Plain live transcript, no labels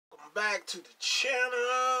welcome back to the channel,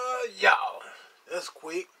 y'all. That's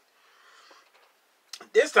quick.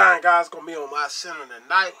 This time, guys, gonna be on my center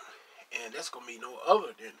tonight, and that's gonna be no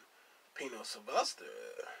other than Pino Silvestre.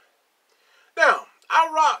 Now,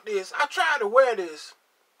 I rock this. I tried to wear this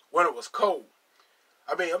when it was cold.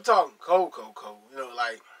 I mean, I'm talking cold. You know,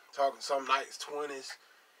 like talking some nights 20s,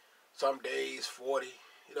 some days 40.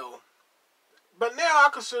 You know, but now I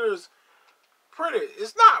consider it's pretty.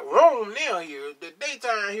 It's not warm now here. The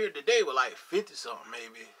daytime here today was like 50 something,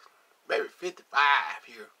 maybe 55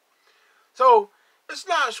 here. So it's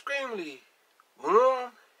not extremely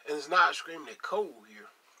warm and it's not extremely cold here.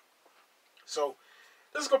 So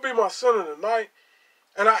this is gonna be my center tonight.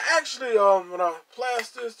 And I actually, when I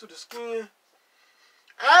plaster this to the skin,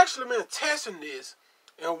 I actually been testing this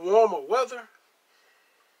in warmer weather.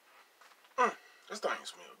 This thing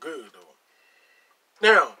smells good though.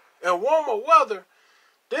 Now, in warmer weather,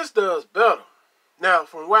 this does better. Now,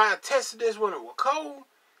 from where I tested this when it was cold,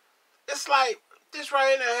 it's like this right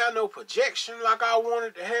here didn't have no projection like I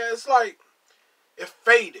wanted to have. It's like it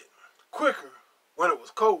faded quicker when it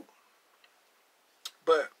was cold.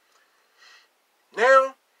 But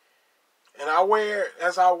now, and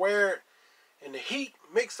as I wear it in the heat,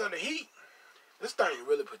 mix of the heat, this thing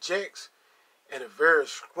really projects and it's very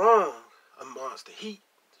strong amongst the heat,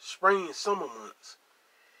 spring and summer months.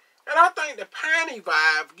 And I think the piney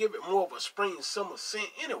vibe give it more of a spring summer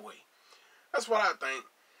scent anyway. That's what I think.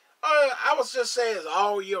 I was just saying it's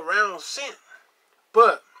all year round scent,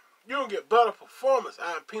 but you don't get better performance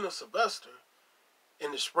out of Pino Silvestre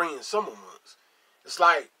in the spring and summer months. It's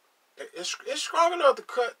like it's strong enough to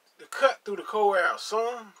cut through the cold air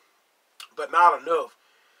some, but not enough.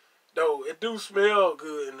 Though it do smell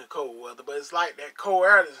good in the cold weather, but it's like that cold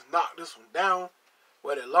air just knocked this one down,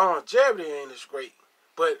 where the longevity ain't as great.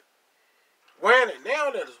 But wearing it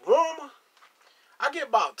now that it's warmer, I get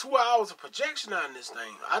about 2 hours of projection on this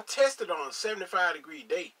thing. I tested on a 75-degree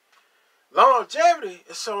day. Longevity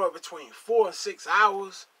is somewhere between 4 and 6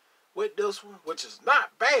 hours with this one, which is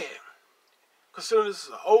not bad. Considering this is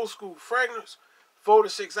an old school fragrance, 4 to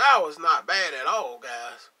 6 hours not bad at all,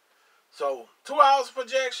 guys. So 2 hours of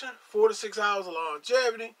projection, 4 to 6 hours of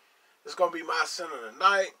longevity. It's gonna be my center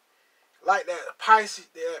tonight. Like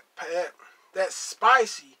that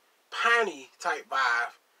spicy, piney type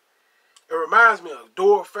vibe. It reminds me of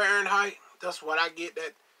Door Fahrenheit. That's what I get,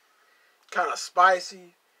 that kind of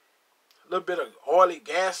spicy, a little bit of oily,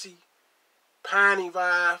 gassy, piney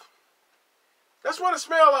vibe. That's what it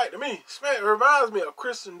smells like to me. It reminds me of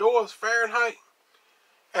Kristen Door's Fahrenheit.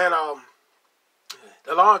 And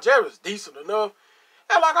the longevity is decent enough.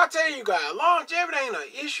 And like I tell you guys, longevity ain't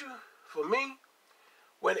an issue for me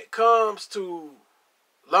when it comes to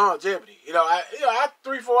longevity. You know, I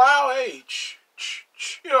 3-4 hour, hey,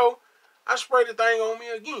 you know, I spray the thing on me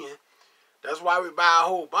again. That's why we buy a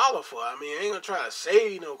whole bottle for it. I mean, I ain't gonna try to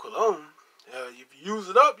save no cologne. If you use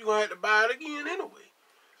it up, you're gonna have to buy it again anyway.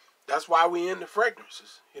 That's why we in the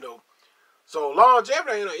fragrances, you know. So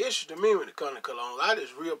longevity ain't an issue to me when it comes to cologne. I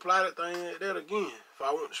just reapply the thing like that again. If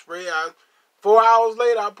I want to spray, 4 hours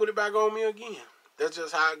later, I'll put it back on me again. That's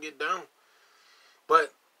just how I get down.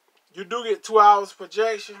 But you do get 2 hours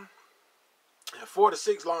projection and 4 to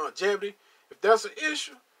 6 longevity. If that's an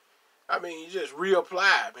issue, I mean, you just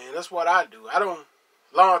reapply, man. That's what I do.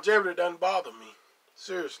 Longevity doesn't bother me.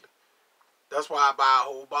 Seriously. That's why I buy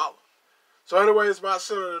a whole bottle. So anyway, it's my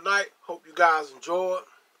center tonight. Hope you guys enjoyed.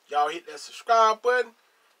 Y'all hit that subscribe button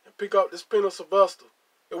and pick up this Pino Silvestre.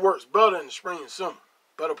 It works better in the spring and summer.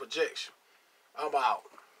 Better projection. I'm out.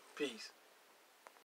 Peace.